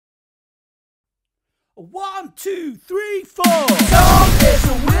1, 2, 3, 4. Tom is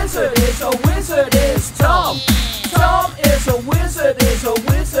a wizard, is a wizard, is Tom. Tom is a wizard, is a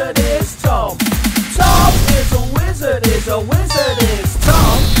wizard, is Tom. Tom is a wizard, is a wizard, is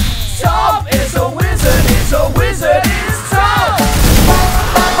Tom. Tom is a wizard, is a wizard, is Tom.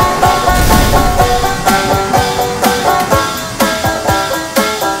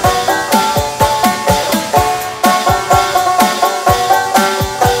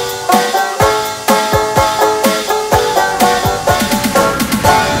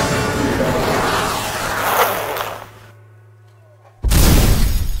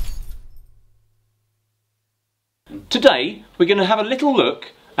 Today we're going to have a little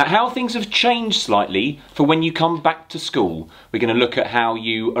look at how things have changed slightly for when you come back to school. We're going to look at how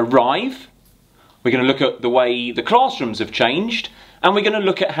you arrive, we're going to look at the way the classrooms have changed, and we're going to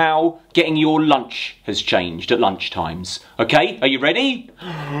look at how getting your lunch has changed at lunch times. Okay, are you ready?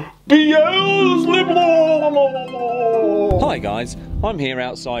 Hi guys, I'm here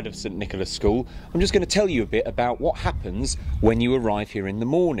outside of St Nicholas School. I'm just going to tell you a bit about what happens when you arrive here in the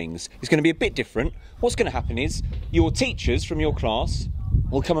mornings. It's going to be a bit different. What's going to happen is your teachers from your class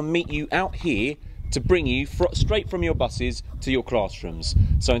will come and meet you out here to bring you straight from your buses to your classrooms.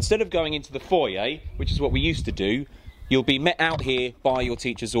 So instead of going into the foyer, which is what we used to do, you'll be met out here by your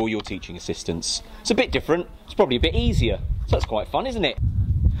teachers or your teaching assistants. It's a bit different, it's probably a bit easier, so that's quite fun, isn't it?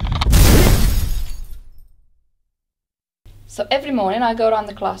 So every morning I go around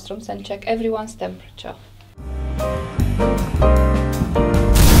the classrooms and check everyone's temperature.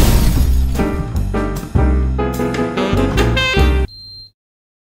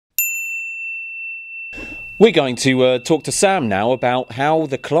 We're going to talk to Sam now about how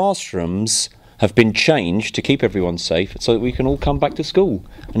the classrooms have been changed to keep everyone safe so that we can all come back to school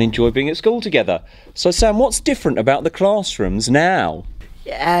and enjoy being at school together. So Sam, what's different about the classrooms now?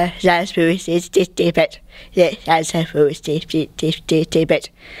 That's different.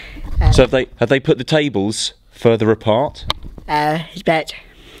 So have they put the tables further apart? But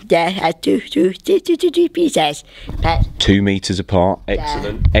yeah, two pieces. 2 metres apart.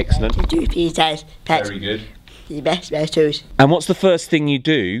 Excellent, excellent. 2 pieces. Very good. The best tools. And what's the first thing you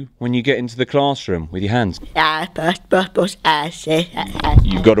do when you get into the classroom with your hands? You've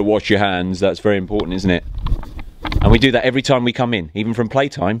got to wash your hands, that's very important, isn't it? And we do that every time we come in, even from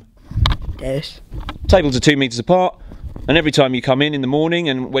playtime. Yes. Tables are 2 metres apart, and every time you come in the morning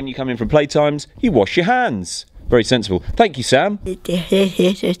and when you come in from playtimes, you wash your hands. Very sensible. Thank you, Sam.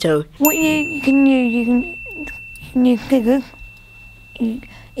 What you can use figures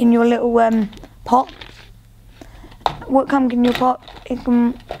in your little pot. What comes in your pot is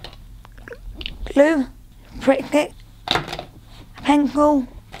glue, Pritt-Stick, pencil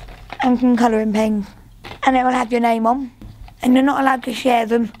and some colouring pens. And it will have your name on. And you're not allowed to share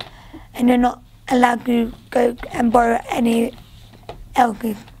them. And you're not allowed to go and borrow any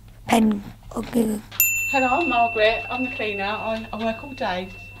else's pen or glue. Hello, I'm Margaret. I'm the cleaner. I work all day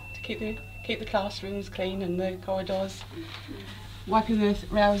to keep the classrooms clean and the corridors, wiping the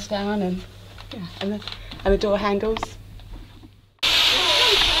rails down and the door handles.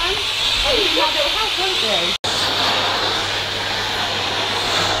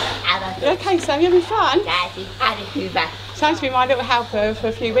 You okay, Sam? You having fun? Sam's been my little helper for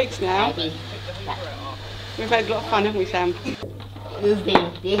a few weeks now. We've had a lot of fun, haven't we, Sam?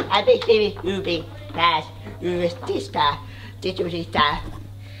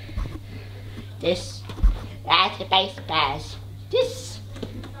 This, that's the base bars. This,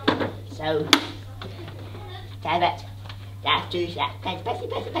 so, that, do that,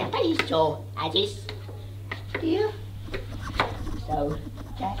 base, so, this, here, so,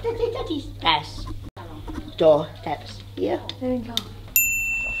 that is best. Door steps here. There we go.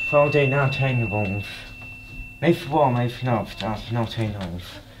 Folding now tables. Maybe one, maybe not, that's not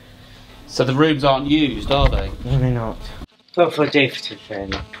enough. So the rooms aren't used, are they? Maybe not. But for different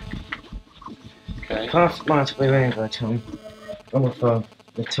then. Okay. Past might be over to for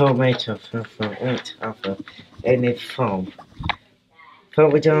the tomato for it after any form.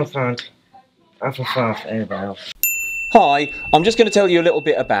 But we don't find after 5 anywhere. Hi, I'm just going to tell you a little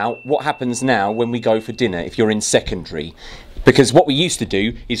bit about what happens now when we go for dinner if you're in secondary. Because what we used to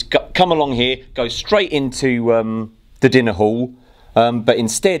do is come along here, go straight into the dinner hall, but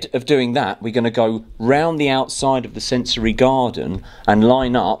instead of doing that, we're going to go round the outside of the sensory garden and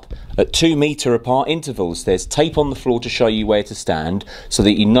line up at 2 metre apart intervals. There's tape on the floor to show you where to stand so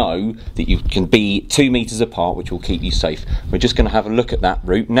that you know that you can be 2 metres apart, which will keep you safe. We're just going to have a look at that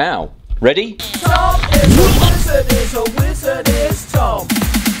route now. Ready? Tom is a wizard, is a wizard, is Tom.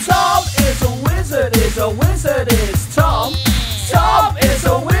 Tom is a wizard, is a wizard, is Tom. Tom is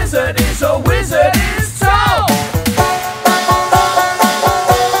a wizard, is a wizard, is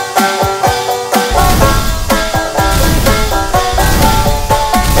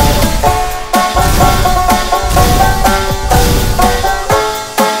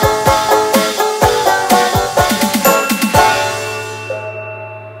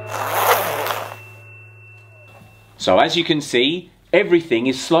So as you can see, everything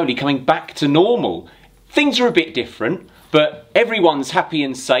is slowly coming back to normal. Things are a bit different, but everyone's happy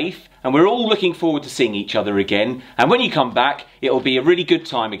and safe, and we're all looking forward to seeing each other again. And when you come back, it'll be a really good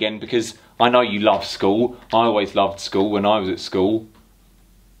time again, because I know you love school. I always loved school when I was at school,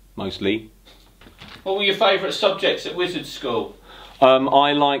 mostly. What were your favourite subjects at Wizard School?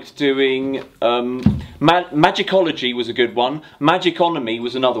 I liked doing, magicology was a good one. Magiconomy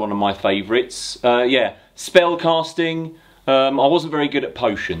was another one of my favourites. Yeah, spell casting. I wasn't very good at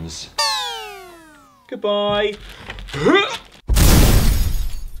potions. Goodbye.